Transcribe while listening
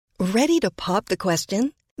Ready to pop the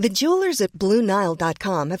question? The jewelers at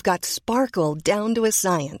BlueNile.com have got sparkle down to a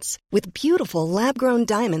science with beautiful lab-grown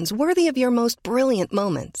diamonds worthy of your most brilliant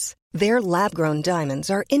moments. Their lab-grown diamonds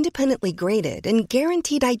are independently graded and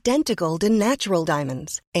guaranteed identical to natural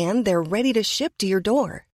diamonds, and they're ready to ship to your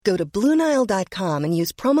door. Go to BlueNile.com and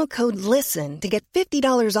use promo code LISTEN to get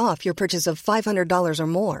 $50 off your purchase of $500 or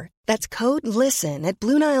more. That's code LISTEN at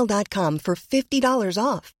BlueNile.com for $50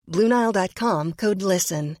 off. BlueNile.com, code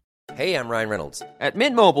LISTEN. Hey, I'm Ryan Reynolds. At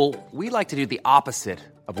Mint Mobile, we like to do the opposite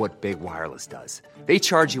of what Big Wireless does. They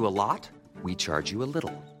charge you a lot, we charge you a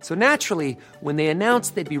little. So naturally, when they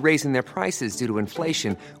announced they'd be raising their prices due to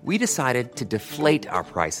inflation, we decided to deflate our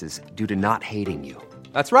prices due to not hating you.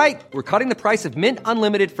 That's right. We're cutting the price of Mint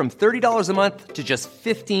Unlimited from $30 a month to just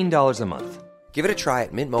 $15 a month. Give it a try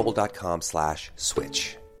at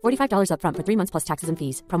mintmobile.com/switch. $45 up front for 3 months plus taxes and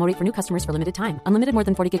fees. Promo rate for new customers for limited time. Unlimited more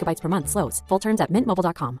than 40 gigabytes per month. Slows full terms at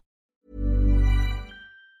mintmobile.com.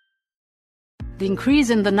 The increase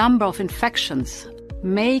in the number of infections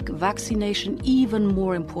make vaccination even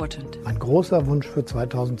more important. Ein großer Wunsch für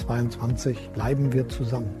 2022, bleiben wir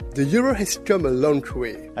zusammen. The euro has come a long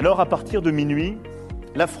way. Alors, à partir de minuit,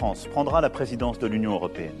 la France prendra la présidence de l'Union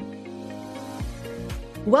européenne.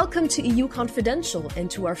 Welcome to EU Confidential and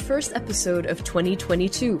to our first episode of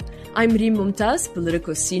 2022. I'm Rim Mumtaz,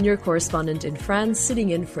 Politico Senior Correspondent in France, sitting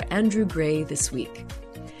in for Andrew Gray this week.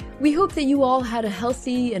 We hope that you all had a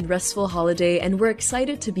healthy and restful holiday, and we're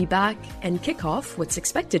excited to be back and kick off what's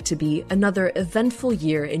expected to be another eventful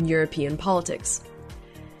year in European politics.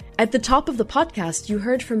 At the top of the podcast, you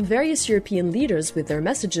heard from various European leaders with their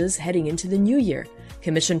messages heading into the new year.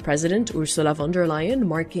 Commission President Ursula von der Leyen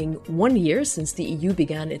marking 1 year since the EU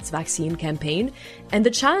began its vaccine campaign, and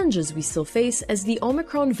the challenges we still face as the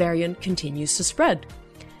Omicron variant continues to spread.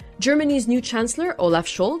 Germany's new Chancellor Olaf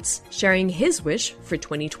Scholz sharing his wish for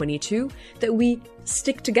 2022 that we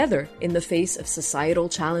stick together in the face of societal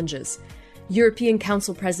challenges. European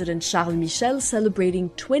Council President Charles Michel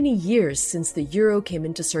celebrating 20 years since the euro came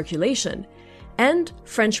into circulation. And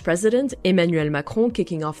French President Emmanuel Macron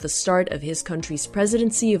kicking off the start of his country's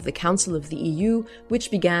presidency of the Council of the EU,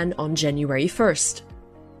 which began on January 1st.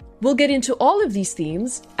 We'll get into all of these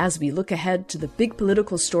themes as we look ahead to the big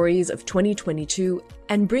political stories of 2022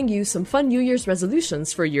 and bring you some fun New Year's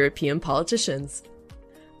resolutions for European politicians.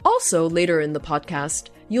 Also, later in the podcast,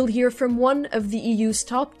 you'll hear from one of the EU's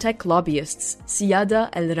top tech lobbyists,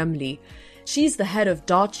 Siada El-Ramli. She's the head of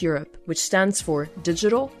DOT Europe, which stands for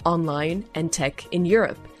Digital, Online, and Tech in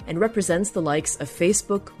Europe, and represents the likes of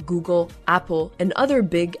Facebook, Google, Apple, and other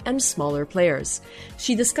big and smaller players.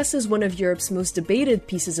 She discusses one of Europe's most debated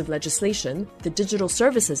pieces of legislation, the Digital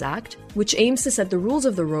Services Act, which aims to set the rules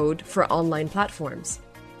of the road for online platforms.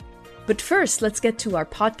 But first, let's get to our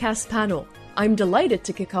podcast panel. I'm delighted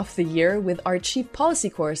to kick off the year with our Chief Policy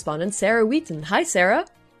Correspondent, Sarah Wheaton. Hi, Sarah.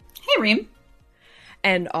 Hey, Reem.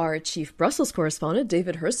 And our Chief Brussels Correspondent,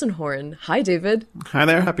 David Hersenhorn. Hi, David. Hi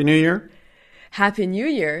there. Happy New Year. Happy New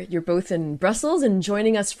Year. You're both in Brussels, and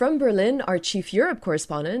joining us from Berlin, our Chief Europe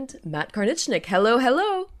Correspondent, Matt Karnichnik. Hello,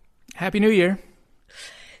 hello. Happy New Year.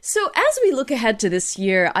 So as we look ahead to this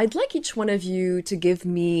year, I'd like each one of you to give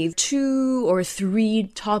me 2 or 3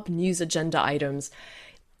 top news agenda items.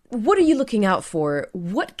 What are you looking out for?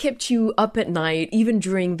 What kept you up at night, even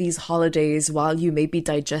during these holidays, while you maybe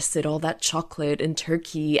digested all that chocolate and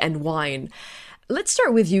turkey and wine? Let's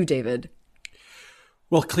start with you, David.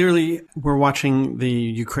 Well, clearly, we're watching the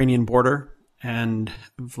Ukrainian border and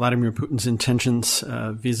Vladimir Putin's intentions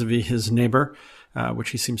vis-a-vis his neighbor, which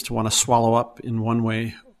he seems to want to swallow up in one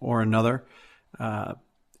way or another.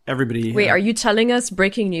 Wait, are you telling us,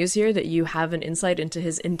 breaking news here, that you have an insight into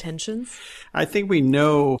his intentions? I think we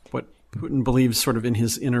know what Putin believes sort of in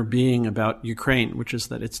his inner being about Ukraine, which is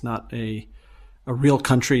that it's not a real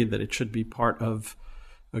country, that it should be part of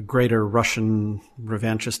a greater Russian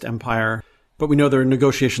revanchist empire. But we know there are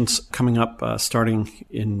negotiations coming up starting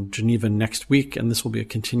in Geneva next week, and this will be a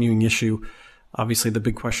continuing issue. Obviously, the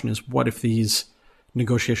big question is, what if these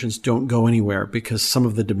negotiations don't go anywhere? Because some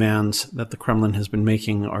of the demands that the Kremlin has been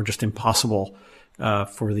making are just impossible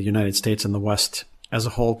for the United States and the West as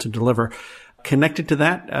a whole to deliver. Connected to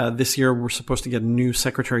that, this year we're supposed to get a new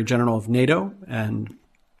Secretary General of NATO, and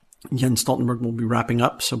Jens Stoltenberg will be wrapping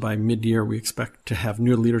up. So by mid-year, we expect to have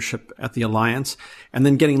new leadership at the alliance. And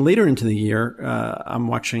then getting later into the year, I'm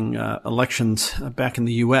watching elections back in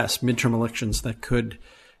the U.S., midterm elections that could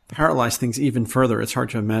paralyze things even further. It's hard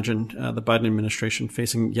to imagine the Biden administration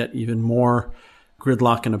facing yet even more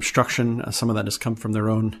gridlock and obstruction. Some of that has come from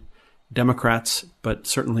their own Democrats, but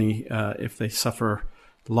certainly if they suffer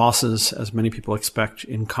losses, as many people expect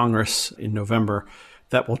in Congress in November,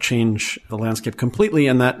 that will change the landscape completely.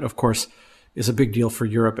 And that, of course, is a big deal for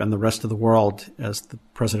Europe and the rest of the world, as the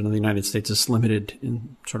president of the United States is limited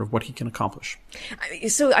in sort of what he can accomplish.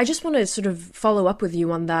 So I just want to sort of follow up with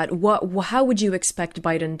you on that. How would you expect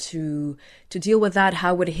Biden to deal with that?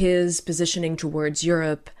 How would his positioning towards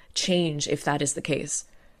Europe change if that is the case?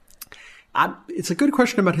 It's a good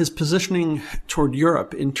question about his positioning toward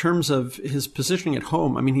Europe. In terms of his positioning at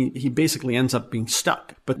home, I mean, he basically ends up being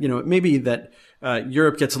stuck. But, it may be that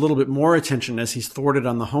Europe gets a little bit more attention as he's thwarted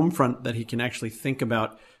on the home front, that he can actually think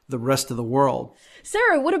about the rest of the world.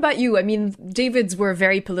 Sarah, what about you? I mean, David's were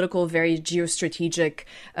very political, very geostrategic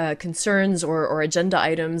concerns or agenda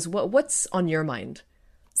items. What's on your mind?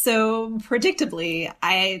 So predictably,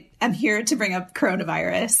 I am here to bring up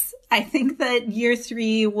coronavirus. I think that year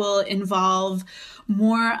 3 will involve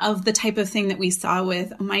more of the type of thing that we saw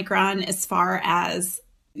with Omicron, as far as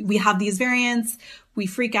we have these variants, we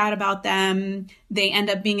freak out about them. They end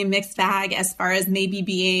up being a mixed bag as far as maybe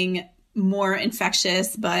being more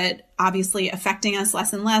infectious, but obviously affecting us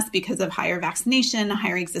less and less because of higher vaccination,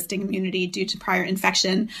 higher existing immunity due to prior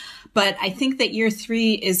infection. But I think that year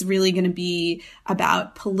 3 is really going to be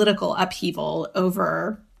about political upheaval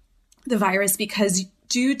over the virus, because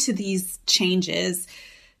due to these changes,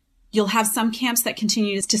 you'll have some camps that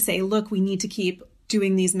continue to say, look, we need to keep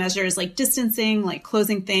doing these measures like distancing, like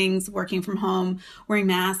closing things, working from home, wearing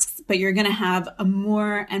masks. But you're going to have a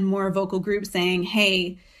more and more vocal group saying,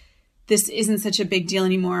 hey, this isn't such a big deal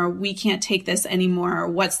anymore. We can't take this anymore.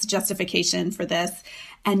 What's the justification for this?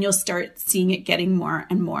 And you'll start seeing it getting more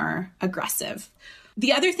and more aggressive.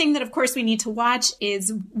 The other thing that, of course, we need to watch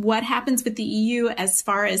is what happens with the EU as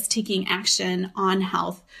far as taking action on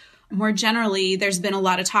health. More generally, there's been a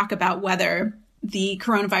lot of talk about whether the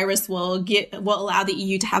coronavirus will allow the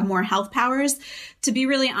EU to have more health powers. To be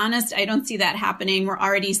really honest, I don't see that happening. We're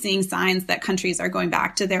already seeing signs that countries are going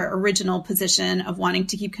back to their original position of wanting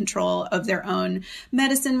to keep control of their own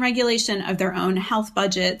medicine regulation, of their own health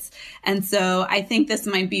budgets. And so I think this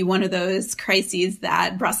might be one of those crises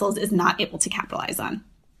that Brussels is not able to capitalize on.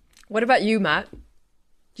 What about you, Matt? Do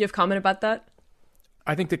you have comment about that?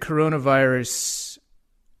 I think the coronavirus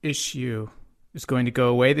issue is going to go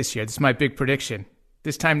away this year. This is my big prediction.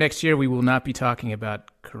 This time next year, we will not be talking about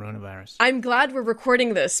coronavirus. I'm glad we're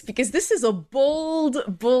recording this, because this is a bold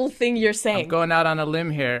thing you're saying. I'm going out on a limb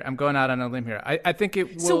here. I think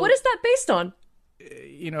it will... So what is that based on?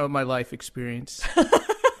 My life experience.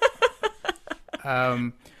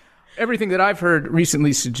 Everything that I've heard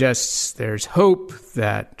recently suggests there's hope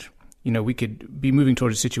that, we could be moving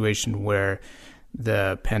towards a situation where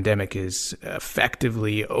the pandemic is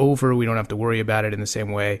effectively over. We don't have to worry about it in the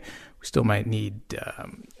same way. We still might need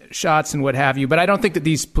shots and what have you. But I don't think that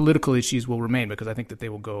these political issues will remain, because I think that they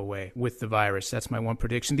will go away with the virus. That's my one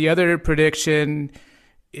prediction. The other prediction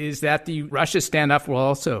is that the Russia standoff will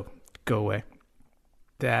also go away.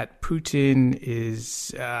 That Putin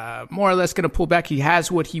is more or less going to pull back. He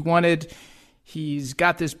has what he wanted. He's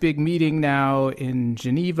got this big meeting now in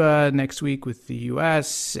Geneva next week with the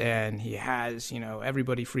U.S., and he has,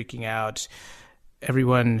 everybody freaking out.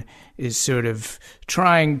 Everyone is sort of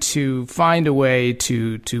trying to find a way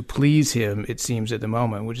to please him, it seems, at the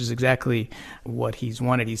moment, which is exactly what he's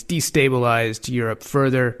wanted. He's destabilized Europe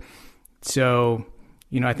further. So,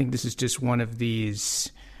 I think this is just one of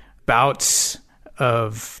these bouts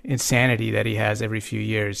of insanity that he has every few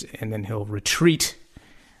years, and then he'll retreat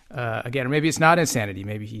again. Or maybe it's not insanity.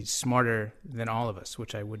 Maybe he's smarter than all of us,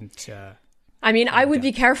 which I wouldn't... I would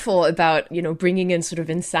be careful about, bringing in sort of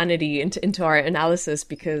insanity into our analysis,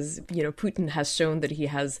 because, Putin has shown that he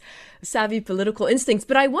has savvy political instincts.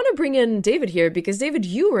 But I want to bring in David here, because, David,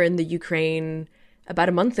 you were in the Ukraine about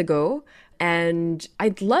a month ago, and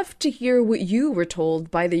I'd love to hear what you were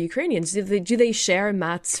told by the Ukrainians. Do they share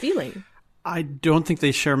Matt's feeling? I don't think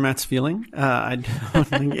they share Matt's feeling. I don't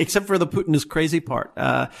think, except for the Putin is crazy part.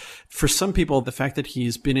 For some people, the fact that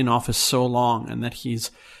he's been in office so long and that he's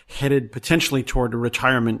headed potentially toward a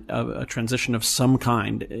retirement, of a transition of some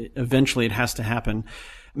kind, eventually it has to happen,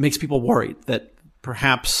 makes people worried that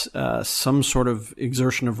perhaps some sort of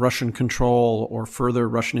exertion of Russian control or further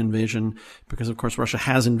Russian invasion, because of course Russia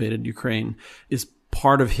has invaded Ukraine, is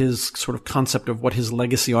part of his sort of concept of what his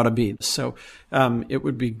legacy ought to be. So it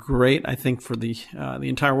would be great, I think, for the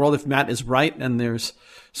entire world if Matt is right and there's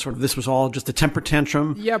sort of this was all just a temper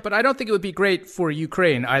tantrum. Yeah, but I don't think it would be great for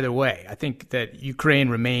Ukraine either way. I think that Ukraine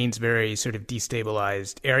remains very sort of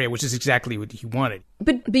destabilized area, which is exactly what he wanted.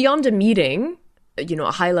 But beyond a meeting,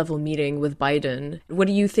 a high-level meeting with Biden, what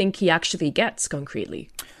do you think he actually gets concretely?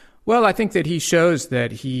 Well, I think that he shows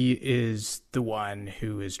that he is the one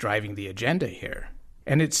who is driving the agenda here.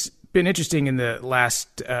 And it's been interesting in the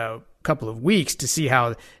last couple of weeks to see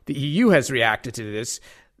how the EU has reacted to this,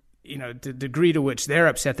 the degree to which they're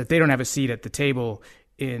upset that they don't have a seat at the table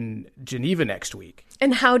in Geneva next week.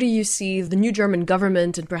 And how do you see the new German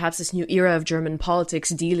government and perhaps this new era of German politics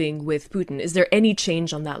dealing with Putin? Is there any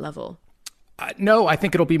change on that level? No, I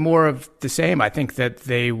think it'll be more of the same. I think that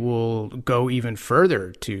they will go even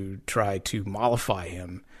further to try to mollify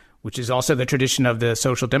him, which is also the tradition of the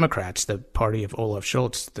Social Democrats, the party of Olaf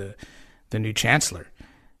Scholz, the new chancellor,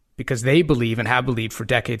 because they believe and have believed for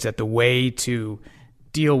decades that the way to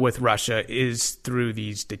deal with Russia is through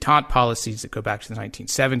these détente policies that go back to the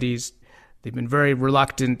 1970s. They've been very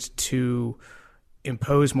reluctant to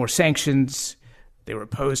impose more sanctions. They were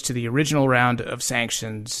opposed to the original round of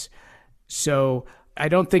sanctions. So I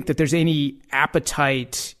don't think that there's any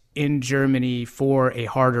appetite in Germany for a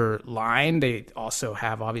harder line. They also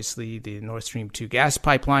have, obviously, the Nord Stream 2 gas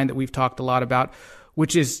pipeline that we've talked a lot about,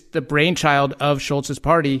 which is the brainchild of Scholz's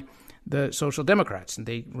party, the Social Democrats, and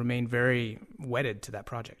they remain very wedded to that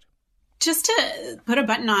project. Just to put a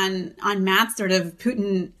button on Matt's sort of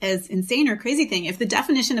Putin as insane or crazy thing, if the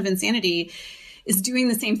definition of insanity is doing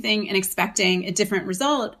the same thing and expecting a different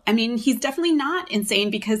result, I mean, he's definitely not insane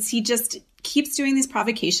because he just keeps doing these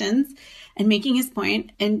provocations and making his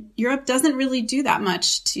point, and Europe doesn't really do that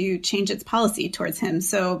much to change its policy towards him.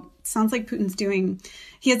 So it sounds like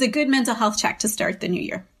he has a good mental health check to start the new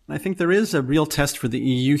year. I think there is a real test for the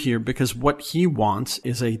EU here, because what he wants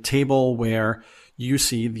is a table where you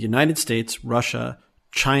see the United States, Russia,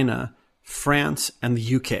 China, France, and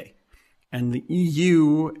the UK. And the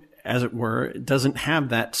EU, as it were, doesn't have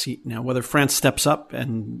that seat now. Whether France steps up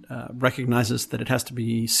and recognizes that it has to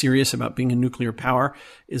be serious about being a nuclear power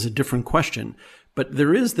is a different question. But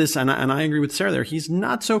there is this, and I agree with Sarah there, he's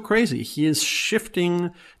not so crazy. He is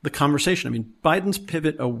shifting the conversation. I mean, Biden's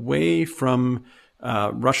pivot away from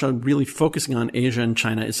Russia really focusing on Asia and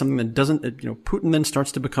China is something that doesn't, Putin then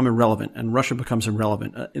starts to become irrelevant and Russia becomes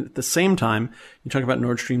irrelevant. At the same time, you talk about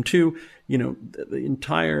Nord Stream 2, the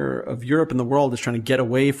entire of Europe and the world is trying to get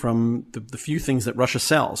away from the few things that Russia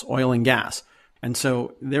sells, oil and gas. And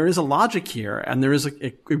so there is a logic here, and there is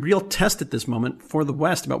a real test at this moment for the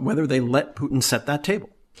West about whether they let Putin set that table.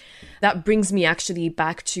 That brings me actually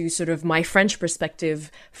back to sort of my French perspective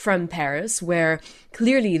from Paris, where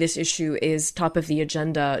clearly this issue is top of the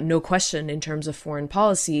agenda, no question, in terms of foreign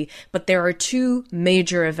policy. But there are two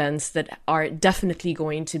major events that are definitely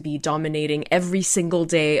going to be dominating every single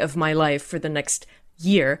day of my life for the next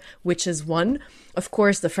year, which is one, of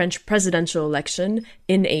course, the French presidential election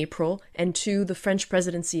in April, and two, the French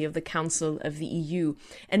presidency of the Council of the EU.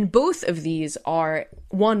 And both of these are,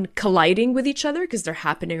 one, colliding with each other because they're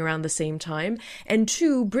happening around the same time, and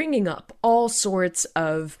two, bringing up all sorts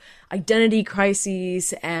of identity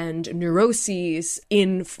crises and neuroses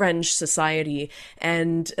in French society.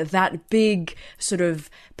 And that big sort of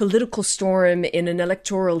political storm in an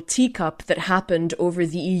electoral teacup that happened over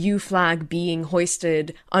the EU flag being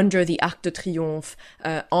hoisted under the Arc de Triomphe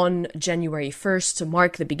on January 1st to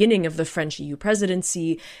mark the beginning of the French EU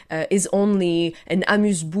presidency is only an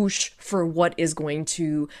amuse-bouche for what is going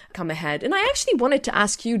to come ahead. And I actually wanted to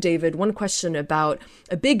ask you, David, one question about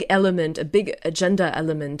a big element, a big agenda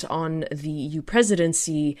element on the EU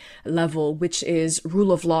presidency level, which is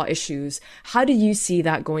rule of law issues. How do you see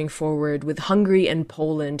that going forward with Hungary and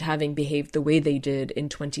Poland having behaved the way they did in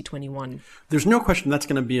 2021? There's no question that's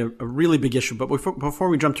going to be a really big issue. But before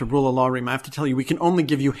we jump to rule of law, Reem, I have to tell you, we can only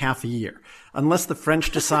give you half a year. Unless the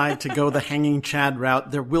French decide to go the hanging Chad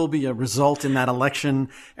route, there will be a result in that election.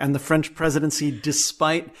 And the French presidency,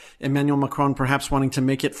 despite Emmanuel Macron perhaps wanting to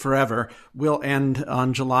make it forever, will end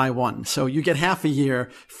on July 1. So you get half a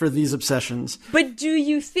year for these obsessions. But do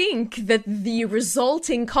you think that the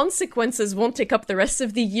resulting consequences won't take up the rest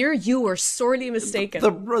of the year? You are sorely mistaken.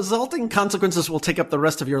 The resulting consequences will take up the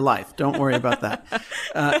rest of your life. Don't worry about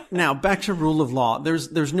that. Now, back to rule of law.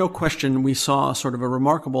 There's no question we saw sort of a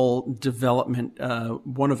remarkable development.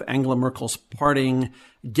 One of Angela Merkel's parting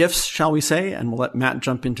gifts, shall we say, and we'll let Matt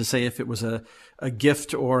jump in to say if it was a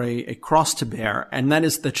gift or a cross to bear, and that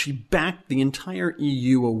is that she backed the entire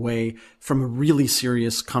EU away from a really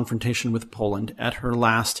serious confrontation with Poland at her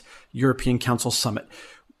last European Council summit,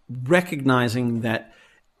 recognizing that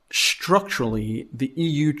structurally the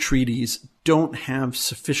EU treaties don't have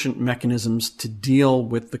sufficient mechanisms to deal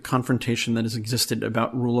with the confrontation that has existed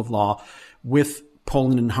about rule of law with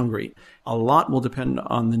Poland and Hungary. A lot will depend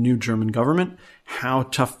on the new German government, how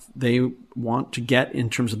tough they want to get in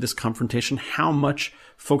terms of this confrontation, how much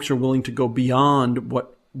folks are willing to go beyond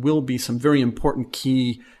what will be some very important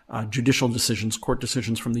key judicial decisions, court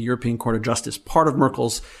decisions from the European Court of Justice. Part of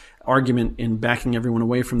Merkel's argument in backing everyone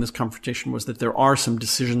away from this confrontation was that there are some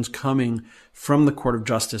decisions coming from the Court of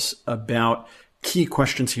Justice about key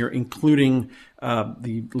questions here, including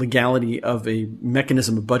the legality of a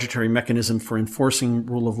mechanism, a budgetary mechanism for enforcing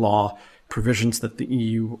rule of law provisions that the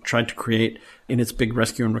EU tried to create in its big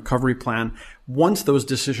rescue and recovery plan. Once those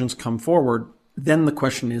decisions come forward, then the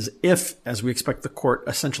question is if, as we expect, the court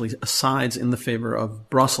essentially sides in the favor of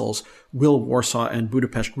Brussels, will Warsaw and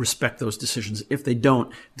Budapest respect those decisions? If they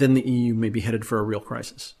don't, then the EU may be headed for a real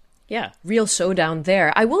crisis. Yeah, real showdown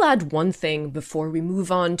there. I will add one thing before we move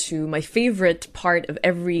on to my favorite part of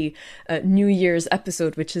every New Year's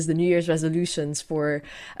episode, which is the New Year's resolutions for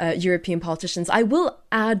European politicians. I will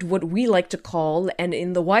add what we like to call, and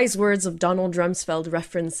in the wise words of Donald Rumsfeld,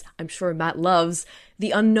 reference I'm sure Matt loves,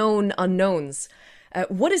 the unknown unknowns.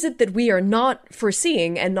 What is it that we are not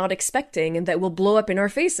foreseeing and not expecting and that will blow up in our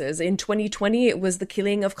faces? In 2020, it was the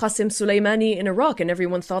killing of Qasem Soleimani in Iraq, and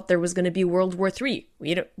everyone thought there was going to be World War III.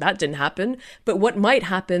 That didn't happen. But what might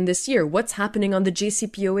happen this year? What's happening on the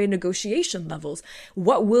JCPOA negotiation levels?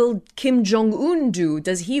 What will Kim Jong-un do?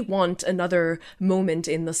 Does he want another moment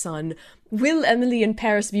in the sun? Will Emily in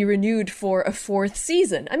Paris be renewed for a fourth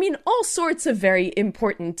season? I mean, all sorts of very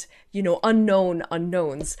important, unknown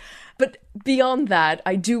unknowns. But beyond that,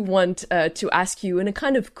 I do want to ask you in a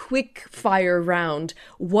kind of quick fire round,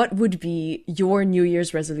 what would be your New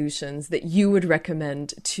Year's resolutions that you would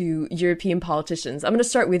recommend to European politicians? I'm going to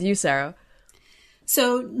start with you, Sarah.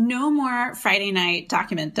 So no more Friday night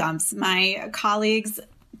document dumps. My colleagues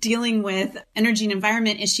dealing with energy and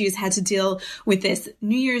environment issues had to deal with this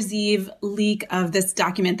New Year's Eve leak of this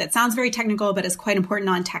document that sounds very technical, but is quite important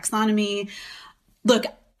on taxonomy. Look,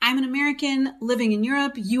 I'm an American living in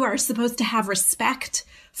Europe. You are supposed to have respect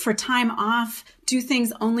for time off, do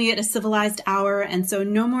things only at a civilized hour. And so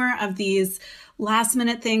no more of these last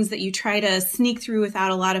minute things that you try to sneak through without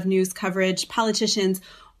a lot of news coverage. Politicians,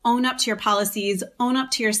 own up to your policies, own up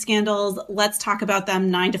to your scandals. Let's talk about them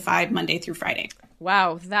 9 to 5, Monday through Friday.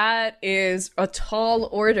 Wow, that is a tall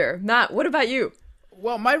order. Matt, what about you?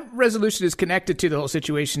 Well, my resolution is connected to the whole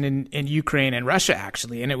situation in Ukraine and Russia,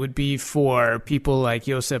 actually, and it would be for people like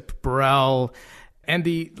Josep Borrell and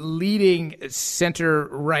the leading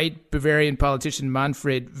center-right Bavarian politician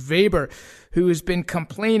Manfred Weber, who has been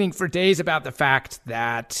complaining for days about the fact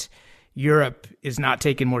that Europe is not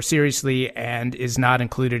taken more seriously and is not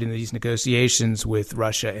included in these negotiations with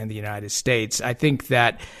Russia and the United States. I think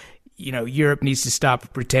that, Europe needs to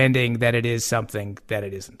stop pretending that it is something that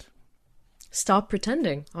it isn't. Stop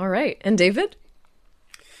pretending. All right. And David?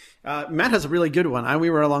 Matt has a really good one. We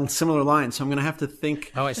were along similar lines, so I'm going to have to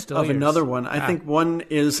think of another one. I think one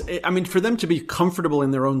is, for them to be comfortable in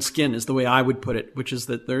their own skin is the way I would put it, which is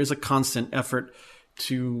that there is a constant effort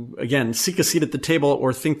to, again, seek a seat at the table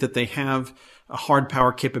or think that they have a hard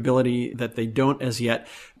power capability that they don't as yet.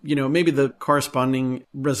 Maybe the corresponding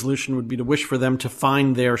resolution would be to wish for them to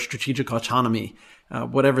find their strategic autonomy,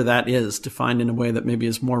 whatever that is, to find in a way that maybe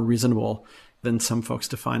is more reasonable than some folks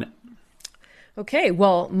define it. Okay,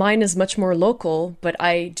 well, mine is much more local, but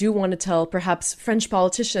I do want to tell perhaps French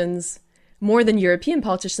politicians, more than European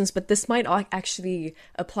politicians, but this might actually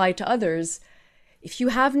apply to others. If you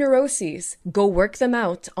have neuroses, go work them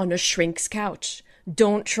out on a shrink's couch.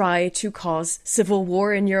 Don't try to cause civil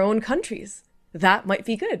war in your own countries. That might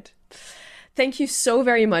be good. Thank you so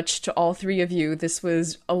very much to all three of you. This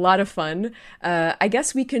was a lot of fun. I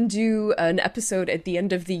guess we can do an episode at the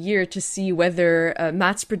end of the year to see whether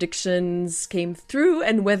Matt's predictions came through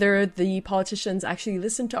and whether the politicians actually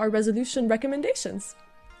listened to our resolution recommendations.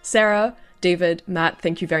 Sarah, David, Matt,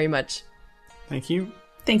 thank you very much. Thank you.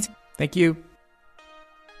 Thanks. Thank you.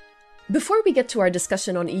 Before we get to our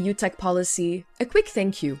discussion on EU tech policy, a quick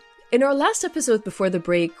thank you. In our last episode before the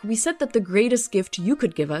break, we said that the greatest gift you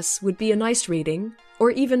could give us would be a nice rating,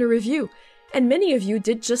 or even a review, and many of you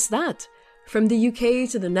did just that. From the UK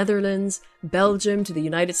to the Netherlands, Belgium to the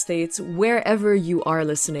United States, wherever you are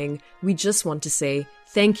listening, we just want to say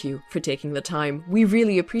thank you for taking the time. We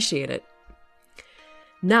really appreciate it.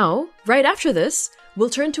 Now, right after this, we'll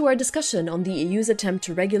turn to our discussion on the EU's attempt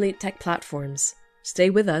to regulate tech platforms. Stay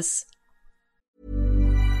with us.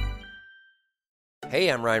 Hey,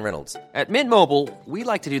 I'm Ryan Reynolds. At Mint Mobile, we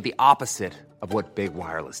like to do the opposite of what Big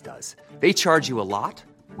Wireless does. They charge you a lot,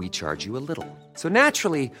 we charge you a little. So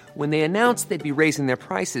naturally, when they announced they'd be raising their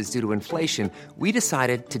prices due to inflation, we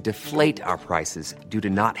decided to deflate our prices due to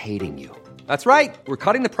not hating you. That's right. We're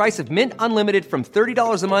cutting the price of Mint Unlimited from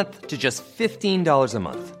 $30 a month to just $15 a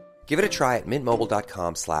month. Give it a try at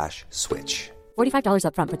mintmobile.com/switch. $45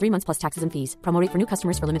 up front for 3 months plus taxes and fees. Promo rate for new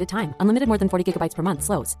customers for limited time. Unlimited more than 40 gigabytes per month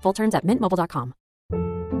slows. Full terms at mintmobile.com.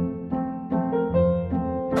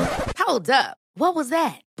 Hold up. What was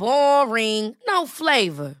that? Boring. No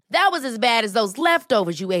flavor. That was as bad as those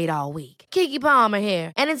leftovers you ate all week. Keke Palmer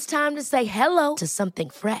here, and it's time to say hello to something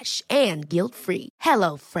fresh and guilt-free.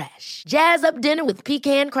 HelloFresh. Jazz up dinner with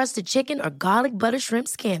pecan-crusted chicken or garlic butter shrimp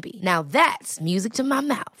scampi. Now that's music to my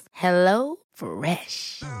mouth.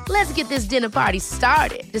 HelloFresh. Let's get this dinner party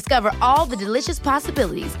started. Discover all the delicious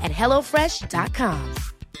possibilities at HelloFresh.com.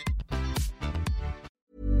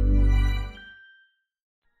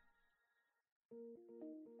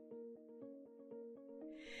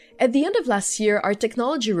 At the end of last year, our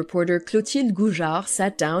technology reporter Clotilde Goujard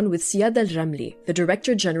sat down with Ziad El-Ramli, the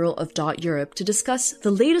Director General of .Europe, to discuss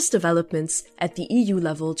the latest developments at the EU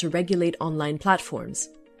level to regulate online platforms.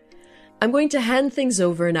 I'm going to hand things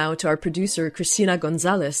over now to our producer Cristina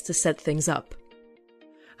Gonzalez to set things up.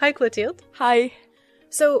 Hi, Clotilde. Hi.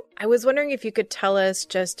 So I was wondering if you could tell us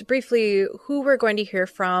just briefly who we're going to hear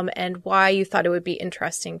from and why you thought it would be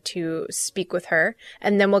interesting to speak with her.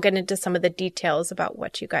 And then we'll get into some of the details about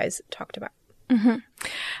what you guys talked about. Mm-hmm.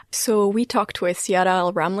 So we talked with Ziad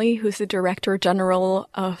El-Ramli, who's the Director General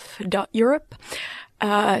of .Europe,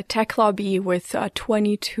 a tech lobby with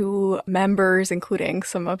 22 members, including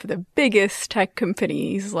some of the biggest tech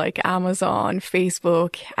companies like Amazon,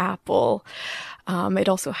 Facebook, Apple. It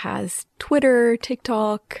also has Twitter,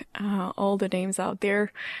 TikTok, all the names out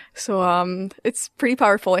there. So it's pretty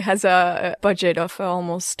powerful. It has a budget of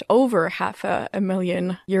almost over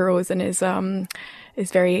 €500,000 and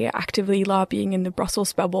is very actively lobbying in the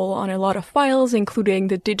Brussels bubble on a lot of files, including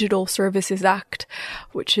the Digital Services Act,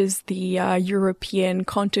 which is the European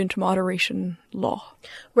content moderation law.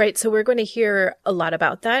 Right. So we're going to hear a lot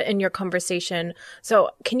about that in your conversation. So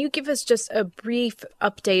can you give us just a brief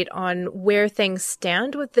update on where things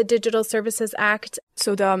stand with the Digital Services Act?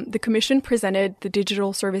 So the Commission presented the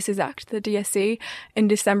Digital Services Act, the DSA, in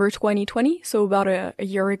December 2020. So about a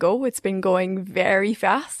year ago. It's been going very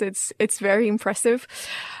fast. It's very impressive.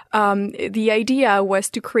 The idea was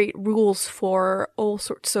to create rules for all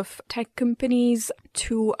sorts of tech companies,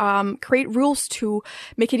 to create rules to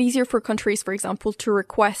make it easier for countries, for example, to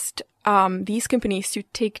request these companies to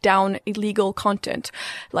take down illegal content,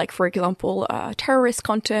 like, for example, terrorist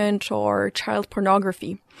content or child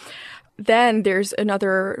pornography. Then there's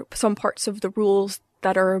some parts of the rules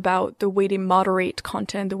that are about the way they moderate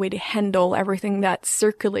content, the way they handle everything that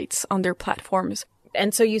circulates on their platforms.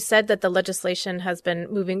 And so you said that the legislation has been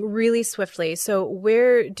moving really swiftly. So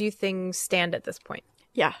where do things stand at this point?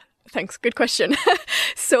 Yeah, thanks. Good question.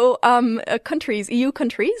 So EU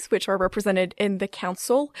countries, which are represented in the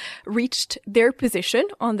Council, reached their position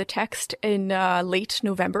on the text in late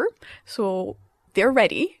November. So they're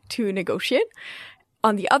ready to negotiate.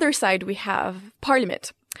 On the other side, we have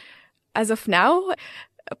Parliament. As of now,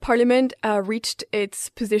 Parliament reached its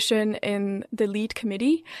position in the lead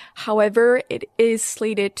committee. However, it is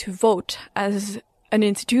slated to vote as an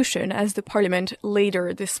institution, as the Parliament,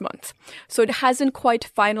 later this month. So it hasn't quite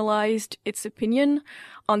finalized its opinion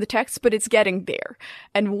on the text, but it's getting there.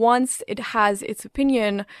 And once it has its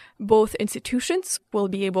opinion, both institutions will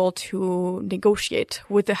be able to negotiate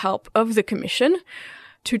with the help of the Commission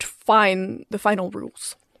to find the final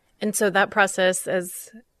rules. And so that process,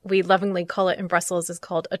 as we lovingly call it in Brussels, is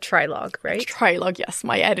called a trilogue, right? Trilogue, yes.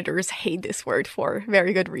 My editors hate this word for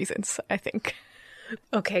very good reasons, I think.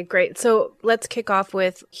 Okay, great. So let's kick off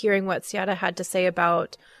with hearing what Ziad had to say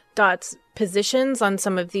about DOT's positions on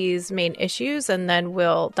some of these main issues, and then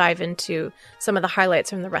we'll dive into some of the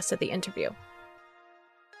highlights from the rest of the interview.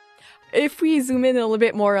 If we zoom in a little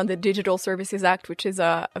bit more on the Digital Services Act, which is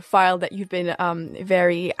a file that you've been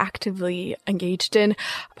very actively engaged in,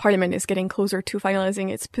 Parliament is getting closer to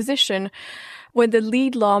finalizing its position. When the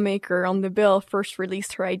lead lawmaker on the bill first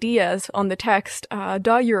released her ideas on the text,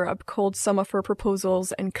 .Europe called some of her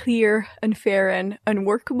proposals unclear, unfair, and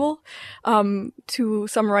unworkable. To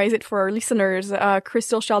summarize it for our listeners,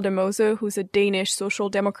 Christel Schaldemose, who's a Danish social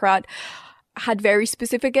democrat, had very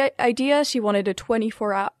specific ideas. She wanted a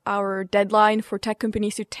 24-hour deadline for tech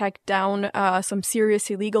companies to take down some serious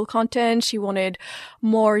illegal content. She wanted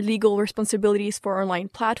more legal responsibilities for online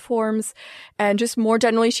platforms. And just more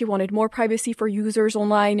generally, she wanted more privacy for users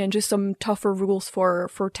online and just some tougher rules for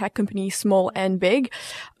tech companies, small and big.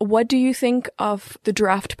 What do you think of the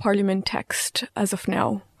draft Parliament text as of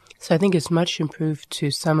now? So I think it's much improved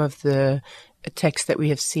to some of the text that we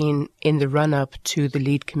have seen in the run-up to the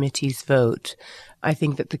lead committee's vote. I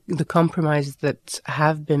think that the compromises that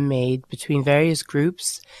have been made between various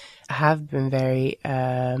groups have been very,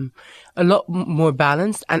 a lot more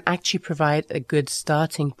balanced and actually provide a good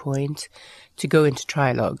starting point to go into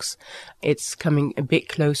trilogues. It's coming a bit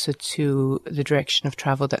closer to the direction of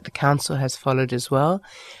travel that the Council has followed as well,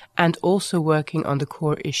 and also working on the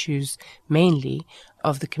core issues mainly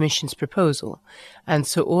of the Commission's proposal. And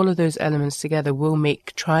so all of those elements together will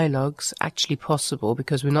make trilogues actually possible,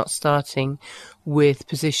 because we're not starting with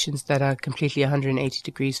positions that are completely 180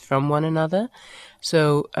 degrees from one another.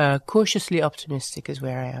 So cautiously optimistic is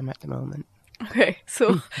where I am at the moment. Okay,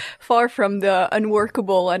 so far from the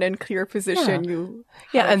unworkable and unclear position you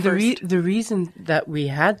had and first. the reason that we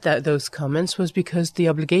had those comments was because the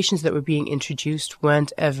obligations that were being introduced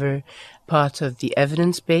weren't ever part of the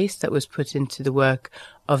evidence base that was put into the work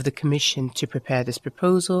of the Commission to prepare this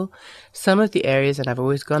proposal. Some of the areas, and I've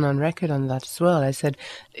always gone on record on that as well, I said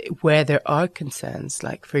where there are concerns,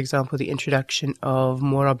 like, for example, the introduction of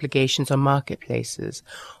more obligations on marketplaces,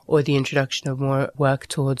 or the introduction of more work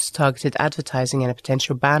towards targeted advertising and a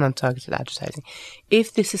potential ban on targeted advertising.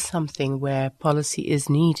 If this is something where policy is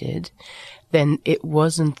needed, then it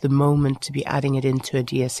wasn't the moment to be adding it into a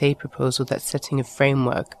DSA proposal that's setting a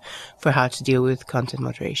framework for how to deal with content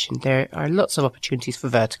moderation. There are lots of opportunities for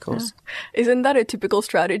verticals. Yeah. Isn't that a typical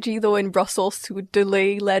strategy, though, in Brussels to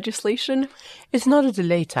delay legislation? It's not a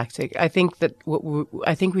delay tactic. I think that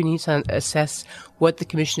I think we need to assess what the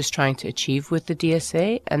Commission is trying to achieve with the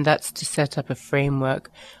DSA, and that's to set up a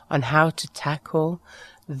framework on how to tackle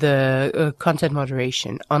the content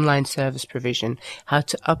moderation, online service provision, how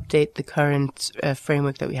to update the current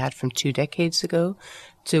framework that we had from 2 decades ago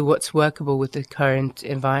to what's workable with the current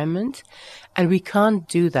environment. And we can't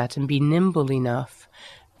do that and be nimble enough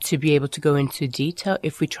to be able to go into detail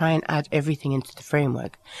if we try and add everything into the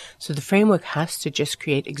framework. So the framework has to just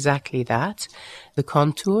create exactly that, the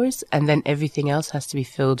contours, and then everything else has to be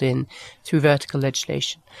filled in through vertical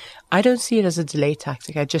legislation. I don't see it as a delay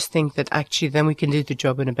tactic. I just think that actually then we can do the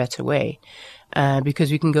job in a better way, because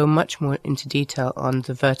we can go much more into detail on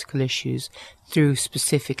the vertical issues through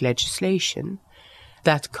specific legislation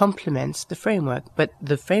that complements the framework. But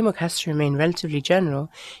the framework has to remain relatively general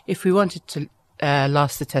if we want it to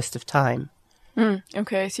last the test of time.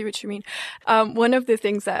 Okay, I see what you mean. One of the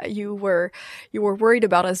things that you were worried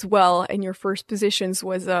about as well in your first positions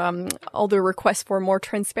was all the requests for more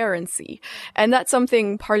transparency, and that's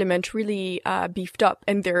something Parliament really beefed up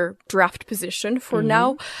in their draft position for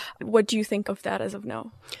now. What do you think of that as of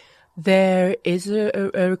now? There is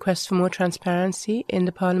a request for more transparency in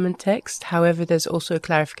the Parliament text. However, there's also a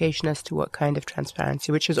clarification as to what kind of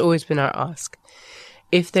transparency, which has always been our ask.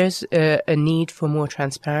 If there's a need for more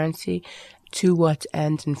transparency, to what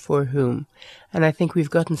end and for whom? And I think we've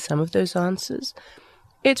gotten some of those answers.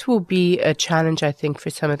 It will be a challenge, I think, for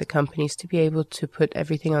some of the companies to be able to put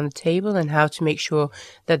everything on the table and how to make sure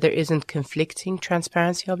that there isn't conflicting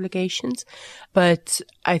transparency obligations. But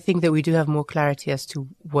I think that we do have more clarity as to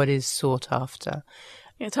what is sought after.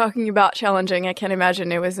 Yeah, talking about challenging, I can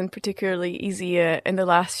imagine it wasn't particularly easy in the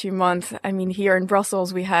last few months. I mean, here in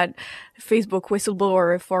Brussels, we had Facebook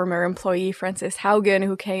whistleblower, a former employee, Frances Haugen,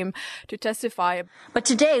 who came to testify. But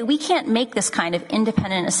today, we can't make this kind of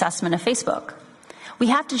independent assessment of Facebook. We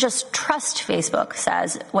have to just trust Facebook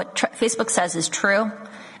says what Facebook says is true,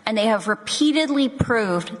 and they have repeatedly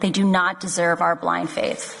proved they do not deserve our blind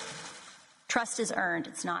faith. Trust is earned.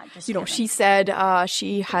 It's not just given. She said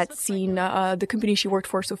she had seen the company she worked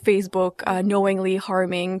for, so Facebook, knowingly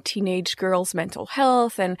harming teenage girls' mental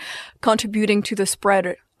health and contributing to the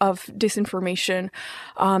spread of disinformation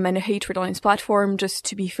and hatred on its platform. Just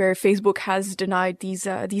to be fair, Facebook has denied these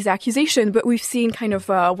accusations, but we've seen kind of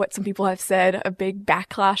what some people have said, a big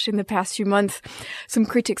backlash in the past few months. Some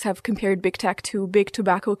critics have compared big tech to big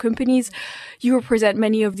tobacco companies. You represent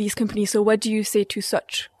many of these companies, so what do you say to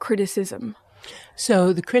such criticism?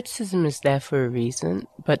 So the criticism is there for a reason,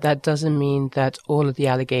 but that doesn't mean that all of the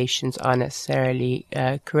allegations are necessarily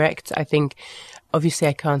correct. I think, obviously,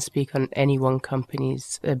 I can't speak on any one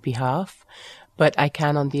company's behalf, but I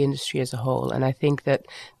can on the industry as a whole. And I think that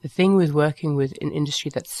the thing with working with an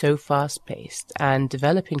industry that's so fast-paced and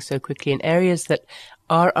developing so quickly in areas that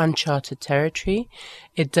are uncharted territory,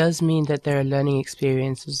 it does mean that there are learning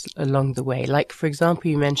experiences along the way. Like, for example,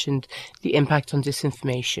 you mentioned the impact on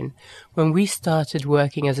disinformation. When we started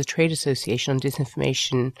working as a trade association on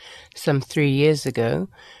disinformation some 3 years ago,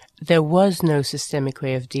 there was no systemic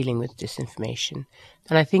way of dealing with disinformation.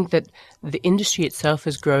 And I think that the industry itself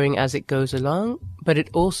is growing as it goes along, but it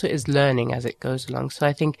also is learning as it goes along. So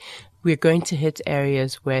I think we're going to hit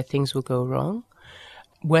areas where things will go wrong.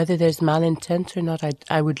 Whether there's malintent or not,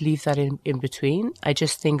 I would leave that in between. I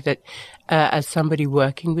just think that as somebody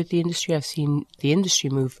working with the industry, I've seen the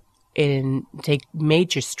industry move take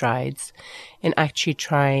major strides in actually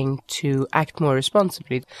trying to act more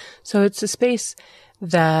responsibly. So it's a space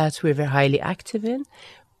that we're very highly active in,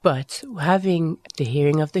 but having the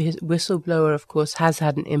hearing of the whistleblower, of course, has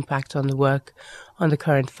had an impact on the work on the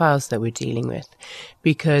current files that we're dealing with,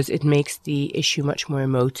 because it makes the issue much more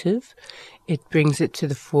emotive. It brings it to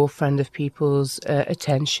the forefront of people's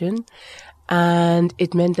attention. And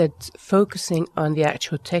it meant that focusing on the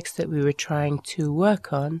actual text that we were trying to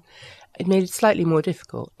work on, it made it slightly more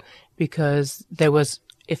difficult, because there was,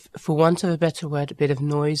 if for want of a better word, a bit of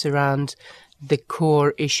noise around the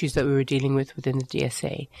core issues that we were dealing with within the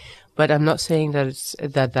DSA. But I'm not saying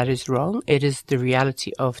that that is wrong. It is the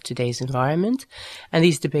reality of today's environment, and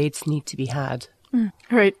these debates need to be had.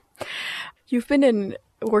 Right. You've been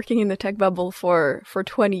working in the tech bubble for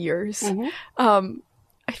 20 years. Mm-hmm.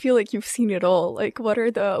 I feel like you've seen it all. Like, what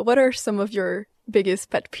are some of your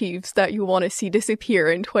biggest pet peeves that you want to see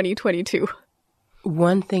disappear in 2022?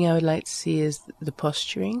 One thing I would like to see is the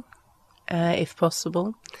posturing, if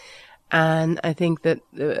possible. And I think that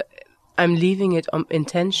I'm leaving it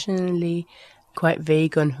intentionally quite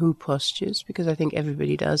vague on who postures, because I think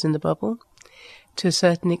everybody does in the bubble to a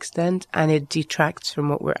certain extent, and it detracts from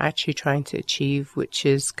what we're actually trying to achieve, which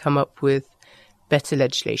is come up with better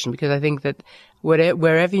legislation. Because I think that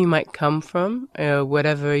wherever you might come from,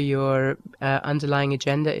 whatever your underlying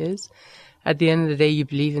agenda is, at the end of the day, you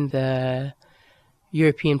believe in the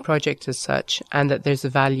European project as such, and that there's a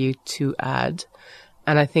value to add.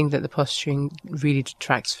 And I think that the posturing really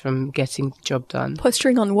detracts from getting the job done.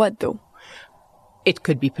 Posturing on what, though? It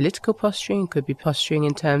could be political posturing, it could be posturing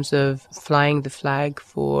in terms of flying the flag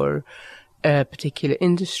for a particular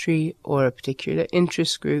industry or a particular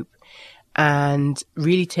interest group, and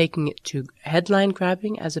really taking it to headline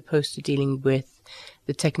grabbing as opposed to dealing with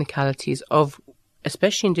the technicalities of,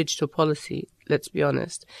 especially in digital policy, let's be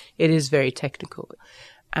honest, it is very technical.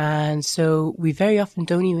 And so we very often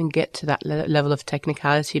don't even get to that level of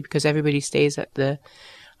technicality, because everybody stays at the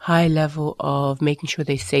high level of making sure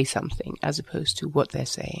they say something as opposed to what they're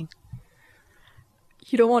saying.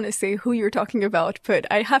 You don't want to say who you're talking about, but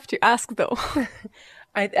I have to ask, though.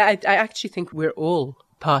 I actually think we're all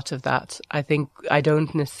part of that. I think I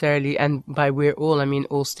don't necessarily, and by we're all, I mean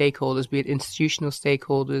all stakeholders, be it institutional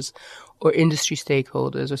stakeholders or industry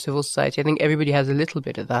stakeholders or civil society. I think everybody has a little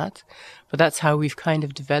bit of that, but that's how we've kind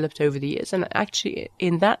of developed over the years. And actually,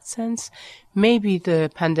 in that sense, maybe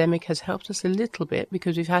the pandemic has helped us a little bit,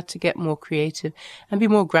 because we've had to get more creative and be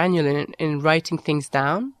more granular in writing things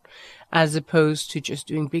down, as opposed to just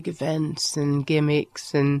doing big events and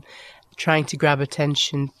gimmicks and trying to grab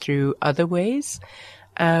attention through other ways.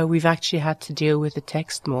 We've actually had to deal with the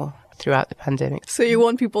text more throughout the pandemic. So you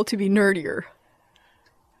want people to be nerdier?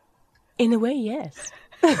 In a way, yes.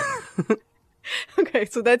 Okay,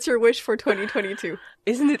 so that's your wish for 2022.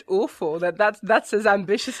 Isn't it awful that's as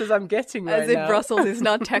ambitious as I'm getting right now? As if Brussels is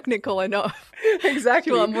not technical enough.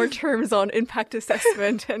 Exactly. You want more terms on impact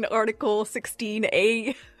assessment and Article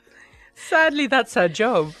 16A. Sadly, that's our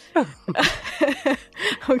job.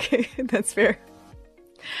 Okay, that's fair.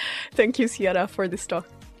 Thank you, Chiara, for this talk.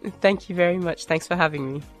 Thank you very much. Thanks for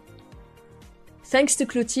having me. Thanks to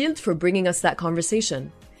Clotilde for bringing us that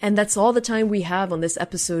conversation. And that's all the time we have on this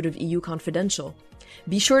episode of EU Confidential.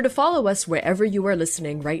 Be sure to follow us wherever you are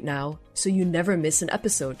listening right now, so you never miss an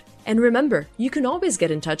episode. And remember, you can always get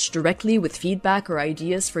in touch directly with feedback or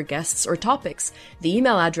ideas for guests or topics. The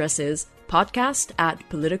email address is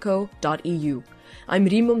podcast@politico.eu. I'm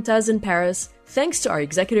Reem Mumtaz in Paris. Thanks to our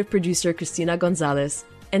executive producer, Cristina Gonzalez.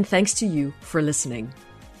 And thanks to you for listening.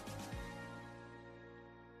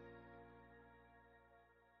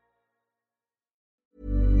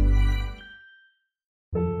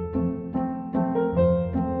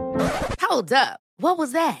 Hold up. What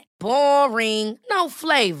was that? Boring. No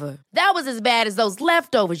flavor. That was as bad as those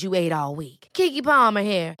leftovers you ate all week. Keke Palmer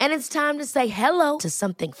here. And it's time to say hello to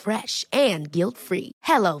something fresh and guilt-free.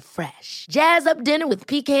 Hello Fresh. Jazz up dinner with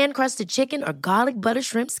pecan-crusted chicken or garlic butter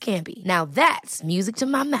shrimp scampi. Now that's music to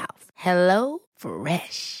my mouth. Hello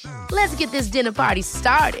Fresh. Let's get this dinner party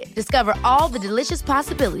started. Discover all the delicious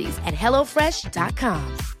possibilities at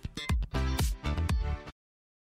HelloFresh.com.